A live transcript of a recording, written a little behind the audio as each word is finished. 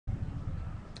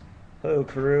Hello,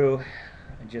 Carew.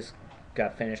 I just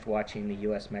got finished watching the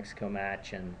U.S.-Mexico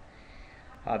match, and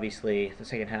obviously the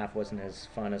second half wasn't as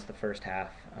fun as the first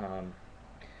half.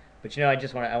 But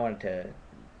I wanted to.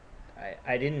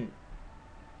 I didn't.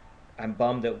 I'm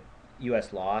bummed that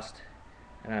U.S. lost,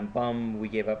 and I'm bummed we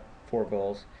gave up 4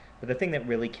 goals. But the thing that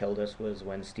really killed us was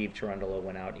when Steve Cherundolo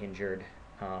went out injured,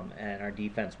 and our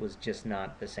defense was just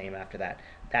not the same after that.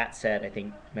 That said, I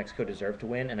think Mexico deserved to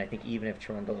win, and I think even if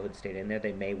Cherundolo had stayed in there,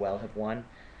 they may well have won.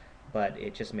 But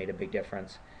it just made a big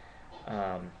difference.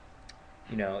 Um,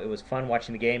 it was fun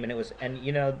watching the game, and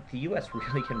the U.S.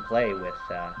 really can play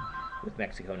with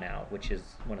Mexico now, which is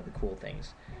one of the cool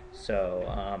things.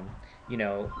 So, we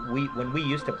when we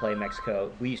used to play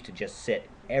Mexico, we used to just sit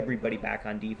everybody back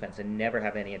on defense and never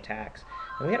have any attacks.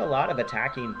 And we had a lot of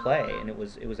attacking play, and it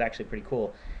was actually pretty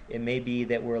cool. It may be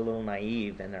that we're a little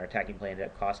naive and our attacking play ended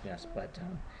up costing us, but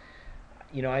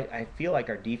I feel like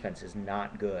our defense is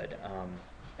not good.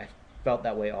 I felt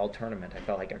that way all tournament. I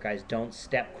felt like our guys don't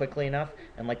step quickly enough,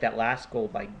 and like that last goal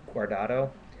by Guardado,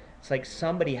 it's like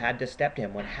somebody had to step to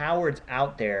him. When Howard's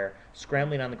out there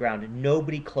scrambling on the ground,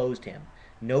 nobody closed him.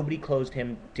 Nobody closed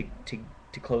him to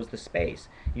close the space.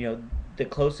 The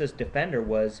closest defender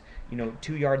was,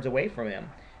 2 yards away from him.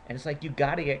 And it's like you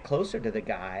got to get closer to the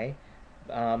guy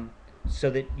so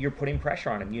that you're putting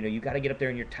pressure on him. You got to get up there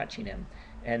and you're touching him.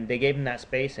 And they gave him that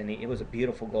space, and it was a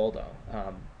beautiful goal,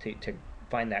 though. To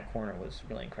find that corner was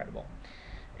really incredible.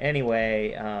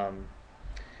 Anyway,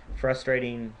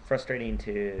 frustrating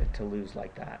to lose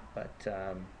like that. But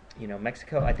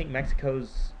Mexico. I think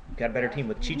Mexico's got a better team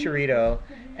with Chicharito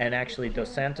and actually Dos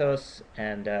Santos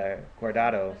and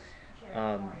Guardado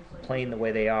playing the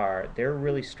way they are. They're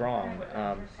really strong,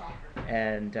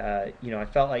 and I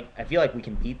feel like we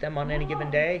can beat them on any given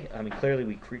day. I mean, clearly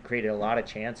we created a lot of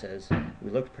chances.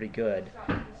 We looked pretty good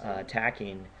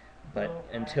attacking, but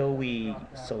until we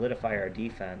solidify our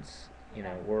defense,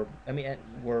 we're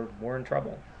in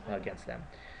trouble against them.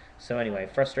 So anyway,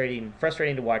 frustrating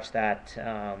to watch that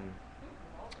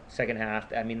second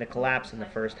half. I mean, the collapse in the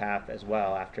first half as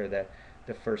well after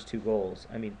the first 2 goals.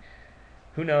 I mean,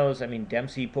 who knows? I mean,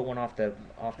 Dempsey put one off the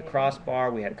crossbar.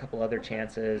 We had a couple other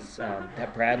chances.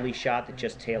 That Bradley shot that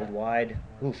just tailed wide.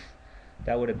 Oof,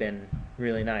 that would have been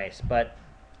really nice. But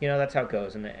that's how it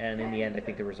goes. And in the end, I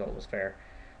think the result was fair.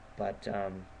 But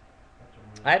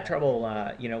I have trouble.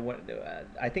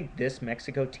 I think this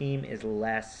Mexico team is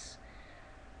less.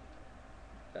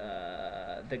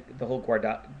 The whole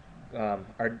Guarda,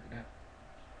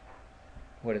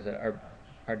 what is it?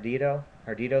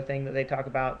 Ardito thing that they talk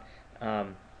about.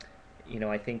 Um,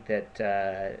 I think that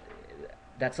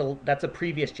that's a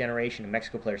previous generation of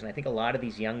Mexico players, and I think a lot of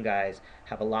these young guys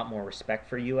have a lot more respect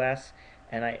for U.S.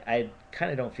 And I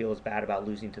kind of don't feel as bad about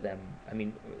losing to them. I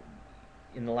mean,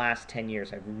 in the last 10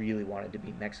 years, I really wanted to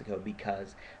beat Mexico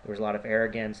because there was a lot of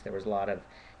arrogance. There was a lot of,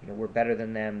 we're better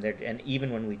than them. And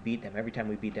even when we beat them, every time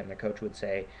we beat them, their coach would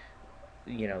say,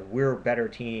 we're a better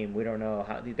team. We don't know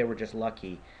how. They were just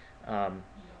lucky. I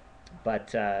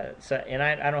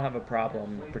don't have a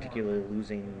problem particularly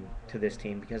losing to this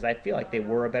team because I feel like they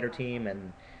were a better team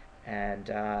and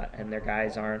their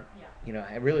guys aren't.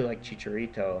 I really like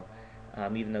Chicharito,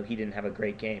 even though he didn't have a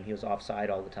great game. He was offside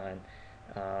all the time.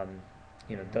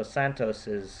 Dos Santos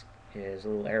is a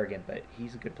little arrogant, but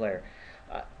he's a good player.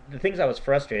 The things I was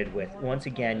frustrated with, once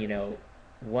again,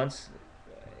 once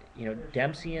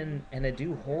Dempsey and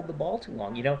Adu hold the ball too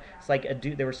long. It's like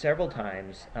Adu. There were several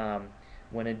times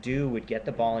when Adu would get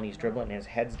the ball and he's dribbling and his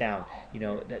head's down.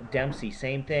 Dempsey,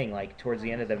 same thing. Like towards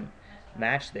the end of the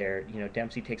match, there,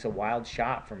 Dempsey takes a wild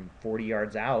shot from 40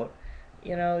 yards out.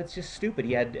 It's just stupid.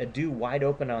 He had Adu wide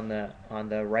open on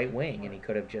the right wing, and he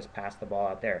could have just passed the ball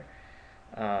out there.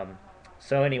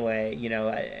 So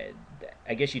anyway,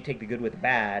 I guess you take the good with the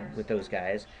bad with those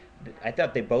guys. I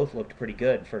thought they both looked pretty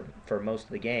good for most of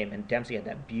the game, and Dempsey had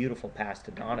that beautiful pass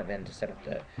to Donovan to set up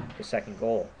the second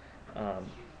goal.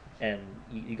 And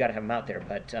you got to have him out there,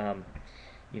 but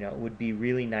it would be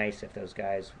really nice if those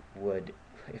guys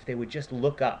if they would just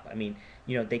look up. I mean,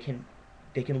 they can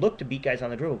look to beat guys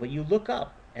on the dribble, but you look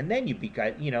up and then you beat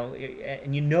guys,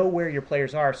 and where your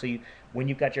players are. So when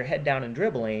you've got your head down and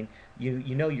dribbling,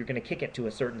 you know you're going to kick it to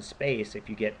a certain space if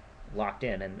you get locked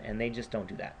in, and they just don't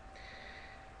do that.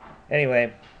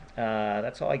 Anyway,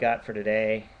 that's all I got for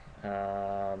today.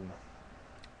 I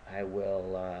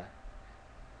will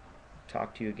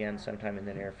talk to you again sometime in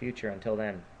the near future. Until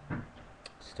then,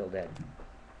 still dead.